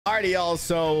Alrighty, y'all.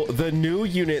 So the new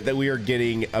unit that we are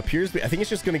getting appears to be, I think it's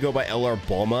just going to go by LR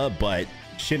Bulma, but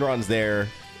Shenron's there,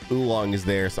 Oolong is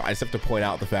there. So I just have to point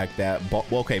out the fact that, well,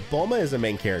 okay, Bulma is a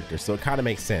main character, so it kind of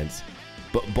makes sense.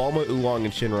 But Bulma, Oolong,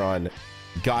 and Shenron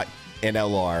got an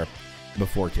LR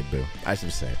before Kid Buu. I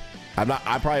should say. I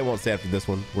probably won't say after this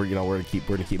one. We're gonna keep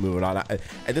moving on. At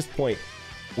this point,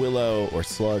 Willow or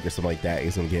Slug or something like that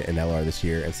is gonna get an LR this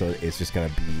year, and so it's just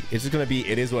gonna be.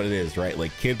 It is what it is, right?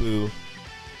 Like Kid Buu.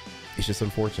 It's just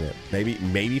unfortunate. Maybe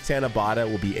Tanabata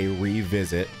will be a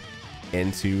revisit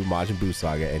into Majin Buu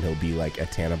Saga, and he'll be like a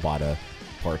Tanabata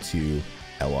Part 2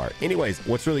 LR. Anyways,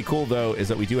 what's really cool though is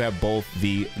that we do have both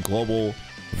the global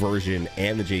version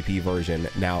and the JP version.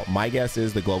 Now, my guess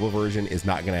is the global version is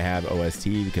not going to have OST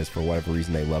because for whatever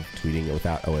reason they love tweeting it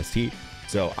without OST.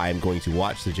 So I'm going to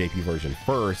watch the JP version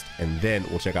first, and then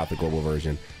we'll check out the global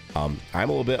version. I'm a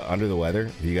little bit under the weather,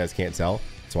 if you guys can't tell.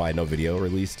 That's why no video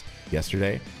released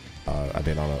yesterday. I've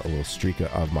been on a little streak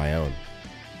of my own,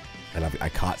 and I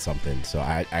caught something, so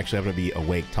I actually have to be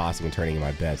awake, tossing and turning in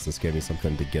my bed. So this gave me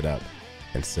something to get up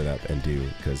and sit up and do,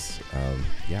 because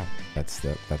yeah, that's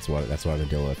what I've been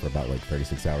dealing with for about like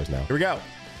 36 hours now. Here we go.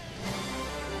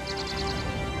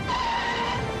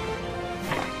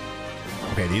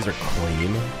 Okay, these are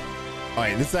clean. All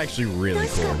right, this is actually really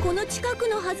cool.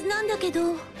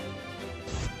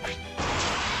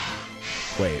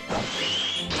 Wait.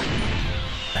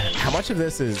 How much of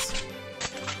this is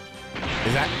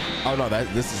that? Oh no,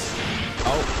 this is.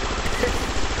 Oh.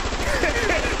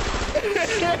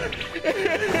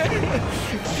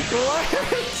 What?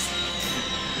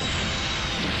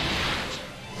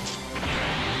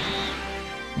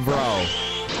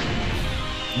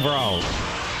 Bro.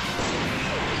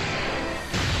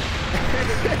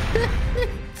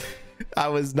 I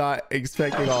was not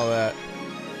expecting all that.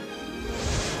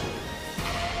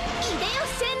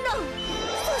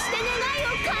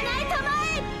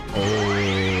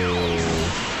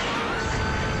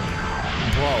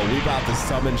 Bro, we about to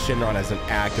summon Shenron as an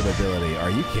active ability. Are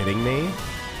you kidding me?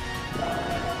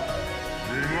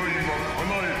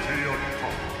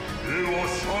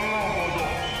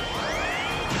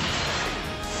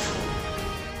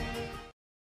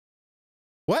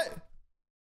 What?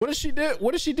 What does she do?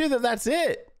 What does she do that's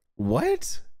it?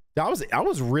 What? I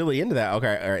was really into that.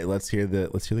 Okay, all right, let's hear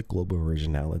the global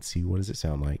version now. Let's see, what does it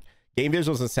sound like? Game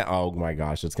visuals and sound. Oh my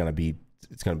gosh, there's gonna be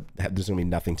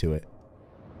nothing to it.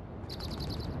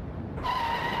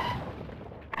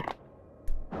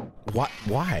 What?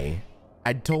 Why?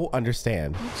 I don't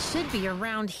understand. It should be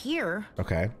around here.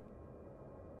 Okay.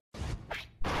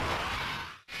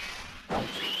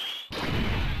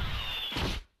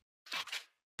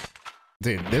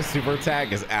 Dude, this super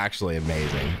attack is actually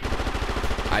amazing.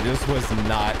 I just was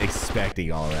not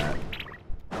expecting all that.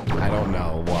 I don't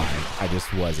know why. I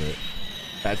just wasn't.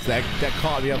 That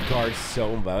caught me off guard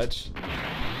so much.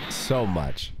 So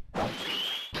much.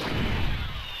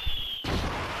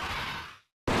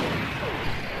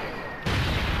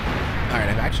 All right,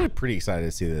 I'm actually pretty excited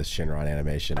to see this Shenron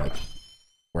animation, like,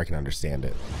 where I can understand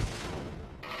it.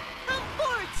 Come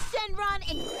forward, Shenron,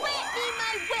 and grant me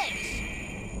my wish.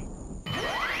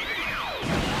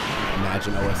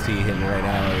 Imagine OST hitting right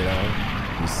now, you know?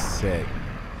 He's sick.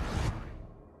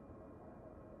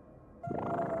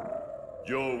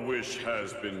 Your wish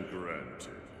has been granted.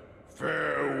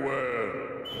 Farewell.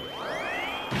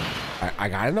 I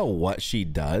gotta know what she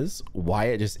does, why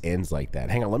it just ends like that.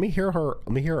 Hang on, let me hear her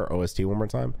OST one more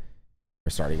time. Or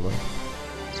starting one.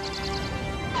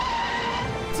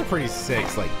 It's a pretty sick,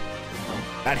 like,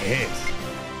 that hits.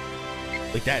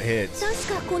 Like, that hits. It's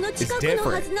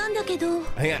different.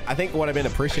 I think what I've been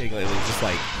appreciating lately is just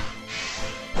like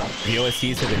the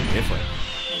OSTs have been different.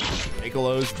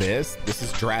 Piccolo's this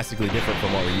is drastically different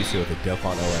from what we're used to with the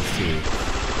Dokkan OST.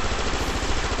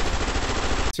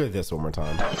 Let's hear this one more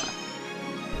time.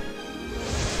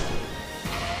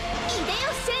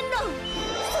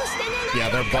 Yeah,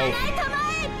 they're both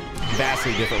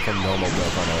vastly different from normal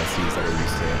Dokkan OSTs that we're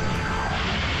used to.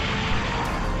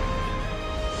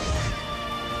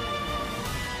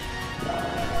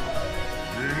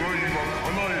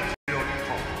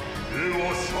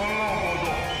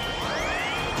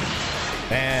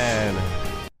 Man.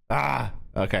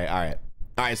 Okay, all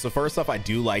right, so first off, I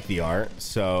do like the art.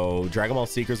 So Dragon Ball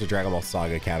Seekers or Dragon Ball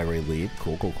Saga category lead.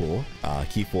 Cool.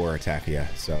 Key 4 attack, yeah.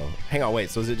 So hang on, wait,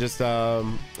 so is it just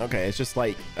okay, it's just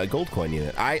like a gold coin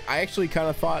unit. I actually kind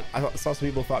of thought, saw some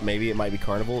people thought maybe it might be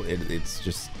Carnival. It's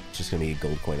just gonna be a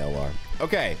gold coin LR.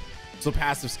 Okay, So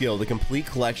passive skill, the complete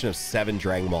collection of 7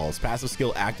 Dragon Balls. Passive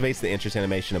skill activates the interest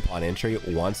animation upon entry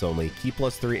once only. Key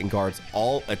 +3 and guards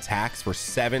all attacks for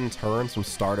 7 turns from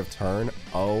start of turn.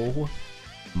 Oh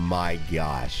my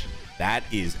gosh. That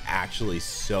is actually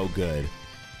so good.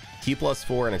 Key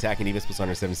 +4 and attack and defense plus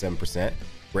 177%.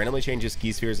 Randomly changes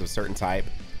key spheres of certain type.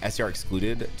 STR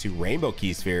excluded to rainbow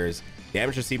key spheres.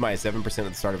 Damage received by 7%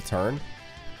 at the start of turn.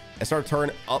 At start of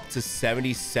turn up to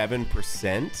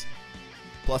 77%.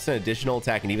 Plus an additional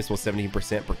attack and defense plus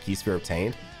 17% per key sphere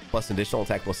obtained. Plus an additional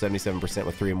attack plus 77%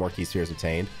 with 3 or more key spheres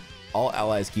obtained. All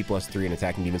allies key +3 and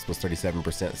attack and defense plus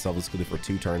 37%. Self-excluded for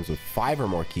 2 turns with 5 or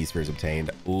more key spheres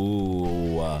obtained.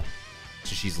 Ooh.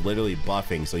 So she's literally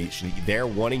buffing. So they're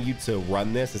wanting you to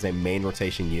run this as a main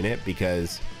rotation unit,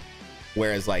 because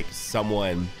whereas like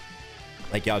someone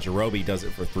like Yajirobe does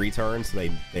it for 3 turns, so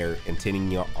they're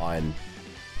intending on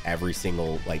every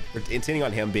single, like they're intending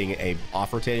on him being a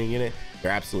off rotating unit.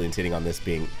 They're absolutely intending on this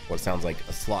being what sounds like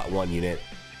a slot 1 unit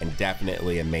and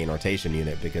definitely a main rotation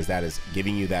unit, because that is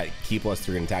giving you that key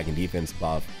 +3 in attack and defense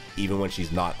buff even when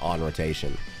she's not on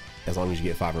rotation, as long as you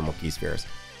get 5 or more key spheres.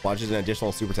 Launches an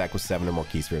additional super attack with 7 or more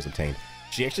key spheres obtained.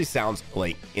 She actually sounds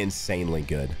like insanely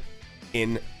good.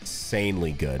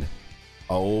 Insanely good.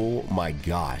 Oh my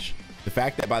gosh. The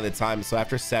fact that by the time, so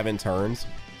after 7 turns,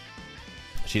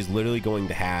 she's literally going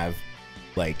to have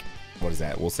like, what is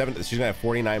that? Well, she's gonna have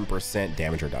 49%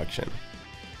 damage reduction.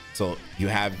 So you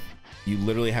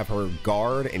literally have her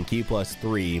guard and key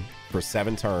 +3 for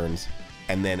 7 turns,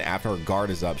 and then after her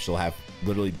guard is up, she'll have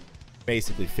literally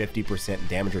basically 50%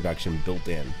 damage reduction built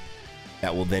in.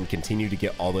 That will then continue to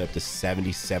get all the way up to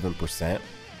 77%.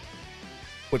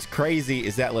 What's crazy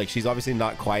is that like she's obviously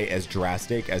not quite as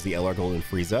drastic as the LR Golden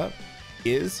Frieza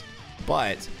is,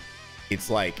 but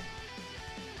it's like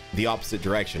the opposite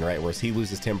direction, right? Whereas he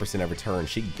loses 10% every turn,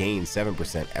 she gains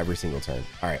 7% every single turn.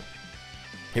 All right,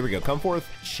 here we go. Come Forth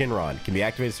Shenron can be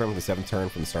activated starting with the 7th turn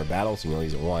from the start of battle, so you can only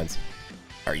use it once,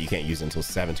 or you can't use it until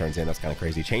 7 turns in. That's kind of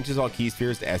crazy. Changes all key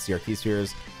spheres to SCR key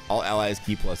spheres. All allies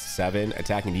key +7,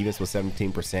 attacking defense with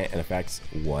 17%, and affects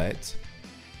what?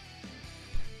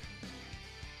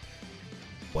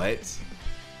 What?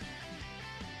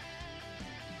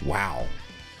 Wow.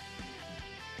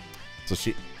 So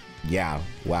she, yeah,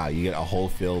 wow, you get a whole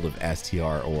field of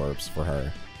STR orbs for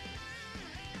her.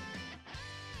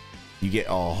 You get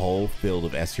a whole field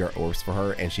of STR orbs for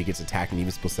her, and she gets attack and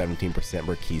defense plus 17%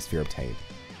 per key sphere obtained.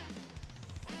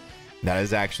 That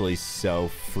is actually so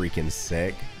freaking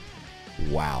sick.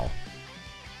 Wow.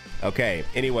 Okay,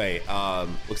 anyway,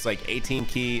 looks like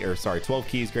 12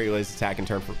 keys greatly raises attack and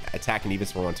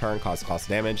defense for 1 turn, causes cost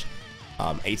damage.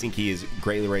 18 keys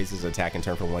greatly raises attack and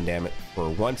turn for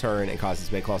 1 turn and causes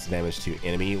big cost of damage to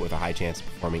enemy with a high chance of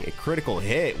performing a critical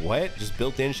hit. What? Just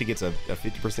built in, she gets a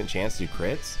 50% chance to do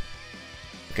crits.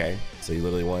 Okay, so you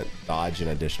literally want dodge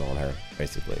and additional on her,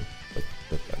 basically, with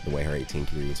the way her 18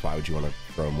 key reads. Why would you want to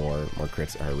throw more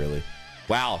crits at her, really?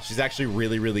 Wow, she's actually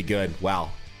really, really good.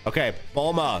 Wow. Okay,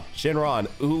 Bulma, Shenron,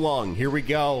 Oolong, here we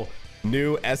go.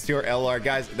 New STR LR.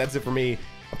 Guys, that's it for me.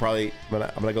 I'm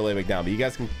gonna go lay back down, but you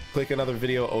guys can click another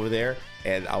video over there,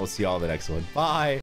 and I will see y'all in the next one. Bye.